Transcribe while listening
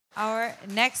Our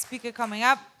next speaker coming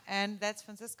up, and that's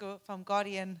Francisco from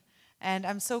Gordian. And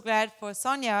I'm so glad for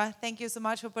Sonia. Thank you so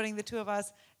much for putting the two of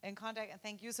us in contact, and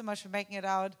thank you so much for making it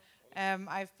out.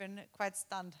 I've been quite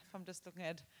stunned from just looking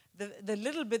at the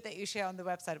little bit that you share on the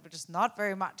website, which is not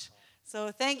very much.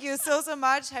 So thank you so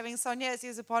much. Having Sonia as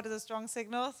your support is a strong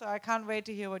signal, so I can't wait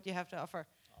to hear what you have to offer.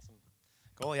 Awesome.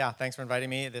 Cool, yeah, thanks for inviting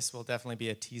me. This will definitely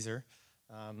be a teaser,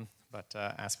 but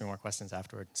ask me more questions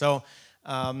afterward. So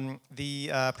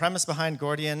the premise behind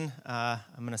Gordian, I'm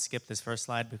going to skip this first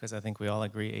slide because I think we all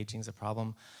agree aging is a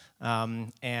problem.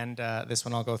 And this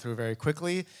one I'll go through very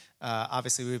quickly.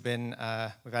 Obviously, we've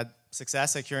had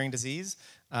success at curing disease,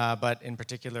 but in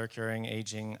particular, curing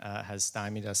aging has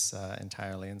stymied us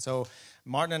entirely. And so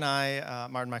Martin and I,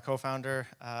 Martin, my co-founder,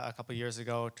 a couple years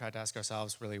ago, tried to ask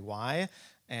ourselves really why,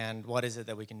 and what is it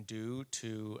that we can do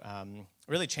to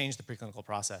really change the preclinical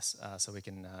process so we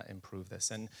can improve this.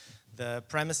 And the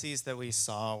premises that we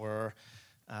saw were,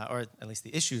 or at least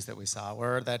the issues that we saw,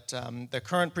 were that the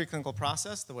current preclinical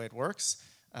process, the way it works,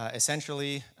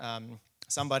 essentially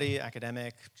somebody,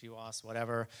 academic, GWAS,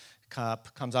 whatever,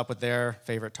 comes up with their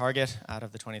favorite target out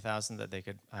of the 20,000 that they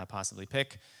could possibly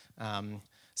pick.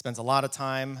 Spends a lot of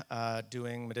time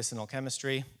doing medicinal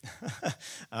chemistry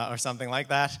or something like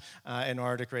that in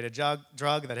order to create a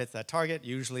drug that hits that target,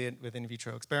 usually with in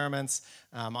vitro experiments.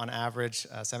 On average,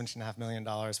 $17.5 million,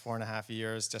 4.5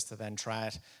 years, just to then try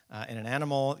it in an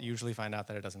animal, usually find out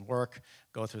that it doesn't work,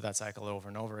 go through that cycle over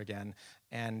and over again.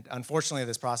 And unfortunately,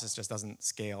 this process just doesn't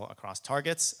scale across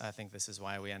targets. I think this is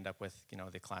why we end up with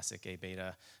the classic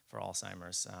A-beta for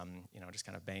Alzheimer's, just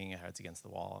kind of banging our heads against the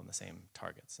wall on the same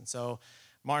targets. And so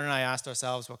Martin and I asked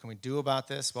ourselves, what can we do about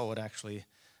this? What would actually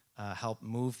help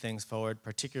move things forward,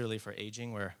 particularly for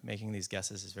aging, where making these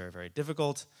guesses is very, very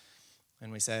difficult?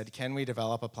 And we said, can we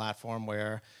develop a platform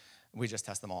where we just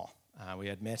test them all? We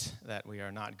admit that we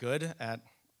are not good at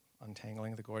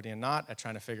untangling the Gordian knot, at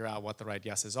trying to figure out what the right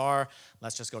guesses are.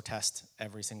 Let's just go test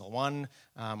every single one,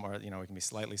 or we can be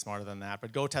slightly smarter than that,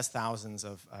 but go test thousands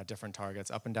of different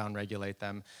targets, up and down regulate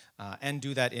them, and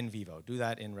do that in vivo, do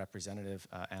that in representative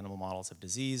animal models of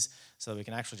disease, so that we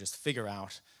can actually just figure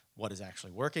out what is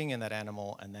actually working in that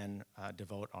animal, and then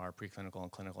devote our preclinical and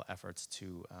clinical efforts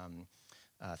to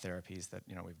therapies that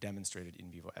we've demonstrated in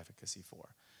vivo efficacy for.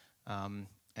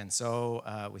 And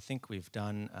so we think we've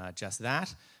done just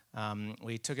that.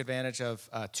 We took advantage of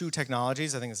two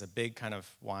technologies. I think it's a big kind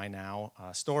of why now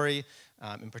story,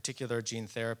 in particular gene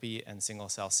therapy and single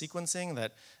cell sequencing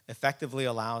that effectively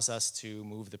allows us to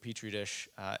move the petri dish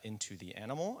into the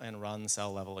animal and run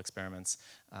cell level experiments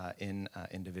in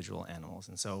individual animals.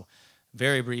 And so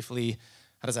very briefly,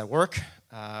 how does that work?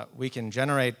 We can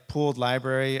generate pooled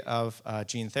library of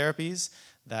gene therapies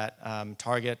that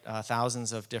target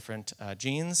thousands of different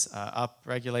genes,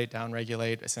 up-regulate,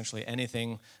 down-regulate, essentially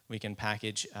anything we can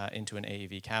package into an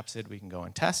AAV capsid we can go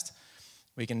and test.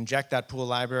 We can inject that pool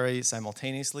library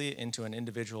simultaneously into an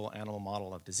individual animal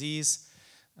model of disease.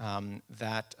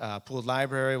 That pooled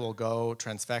library will go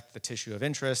transfect the tissue of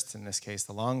interest, in this case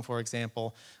the lung, for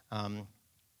example,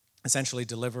 essentially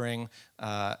delivering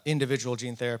individual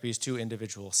gene therapies to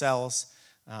individual cells.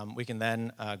 We can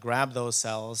then grab those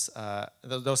cells.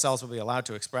 Those cells will be allowed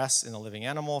to express in a living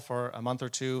animal for a month or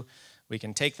two. We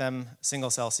can take them, single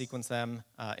cell sequence them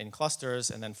in clusters,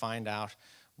 and then find out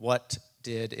what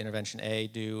did intervention A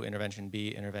do, intervention B,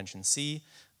 intervention C,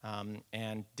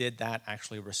 and did that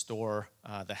actually restore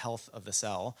the health of the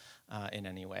cell in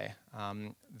any way.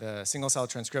 The single cell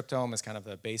transcriptome is kind of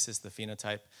the basis, the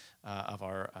phenotype of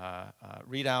our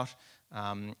readout,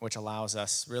 which allows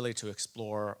us really to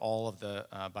explore all of the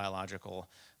biological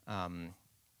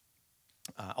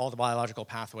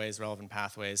pathways, relevant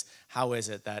pathways. How is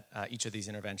it that each of these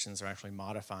interventions are actually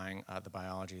modifying the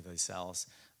biology of these cells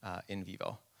in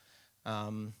vivo?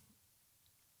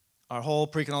 Our whole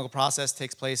preclinical process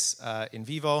takes place in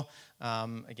vivo.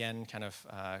 Again, kind of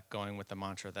going with the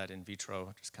mantra that in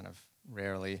vitro just kind of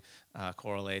rarely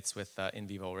correlates with in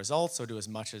vivo results, so do as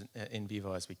much in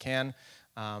vivo as we can.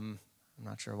 I'm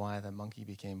not sure why the monkey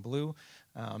became blue.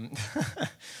 It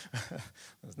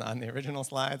was not in the original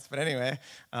slides, but anyway,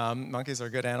 monkeys are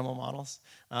good animal models.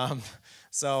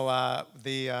 So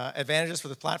the advantages for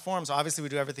the platform, so obviously we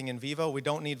do everything in vivo. We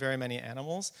don't need very many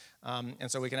animals,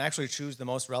 and so we can actually choose the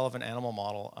most relevant animal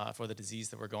model for the disease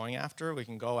that we're going after. We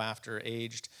can go after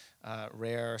aged,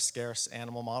 rare, scarce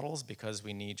animal models because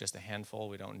we need just a handful.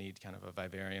 We don't need kind of a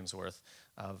vivarium's worth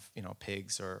of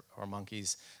pigs or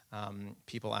monkeys.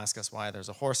 People ask us why there's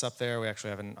a horse up there. We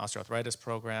actually have an osteoarthritis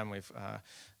program. We've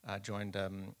joined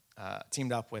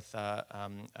teamed up with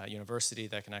a university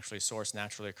that can actually source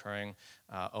naturally occurring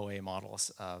OA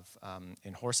models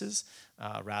in horses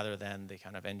rather than the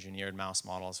kind of engineered mouse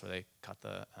models where they cut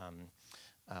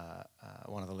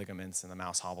one of the ligaments and the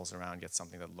mouse hobbles around, gets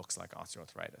something that looks like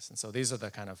osteoarthritis. And so these are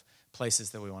the kind of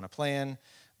places that we want to play in.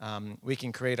 We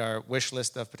can create our wish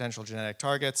list of potential genetic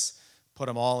targets, put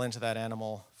them all into that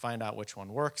animal, find out which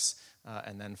one works,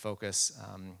 and then focus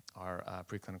our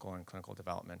preclinical and clinical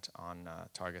development on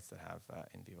targets that have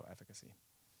in vivo efficacy.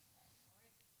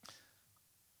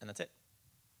 And that's it.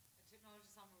 A technology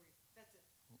summary. That's it.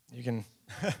 You can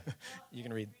you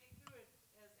can read.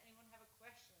 Does anyone have a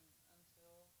question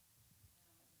until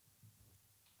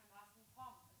I'm asking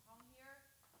Tom? Is Tom here?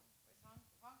 Is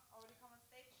Tom already come on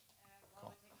stage?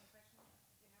 While we're taking questions, if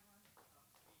you have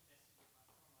one.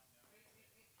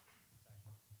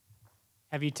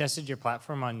 Have you tested your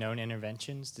platform on known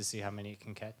interventions to see how many it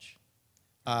can catch?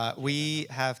 We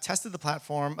have tested the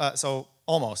platform, so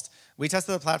almost. We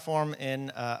tested the platform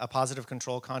in a positive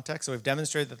control context, so we've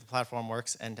demonstrated that the platform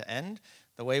works end-to-end.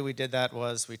 The way we did that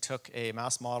was we took a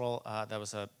mouse model that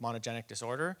was a monogenic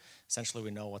disorder. Essentially,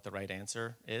 we know what the right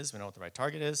answer is. We know what the right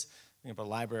target is. We can put a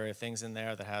library of things in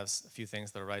there that has a few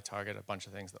things that are right target, a bunch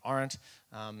of things that aren't,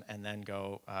 and then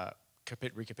go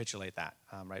recapitulate that,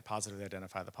 right? Positively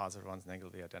identify the positive ones,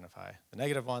 negatively identify the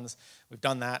negative ones. We've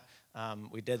done that.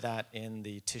 We did that in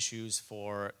the tissues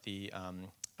for the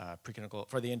preclinical,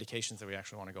 for the indications that we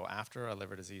actually want to go after, a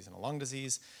liver disease and a lung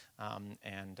disease.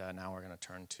 And now we're going to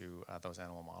turn to those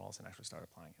animal models and actually start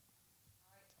applying it.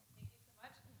 All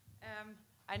right, thank you so much.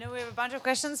 I know we have a bunch of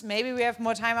questions. Maybe we have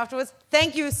more time afterwards.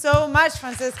 Thank you so much,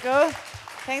 Francisco.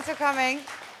 Thanks for coming.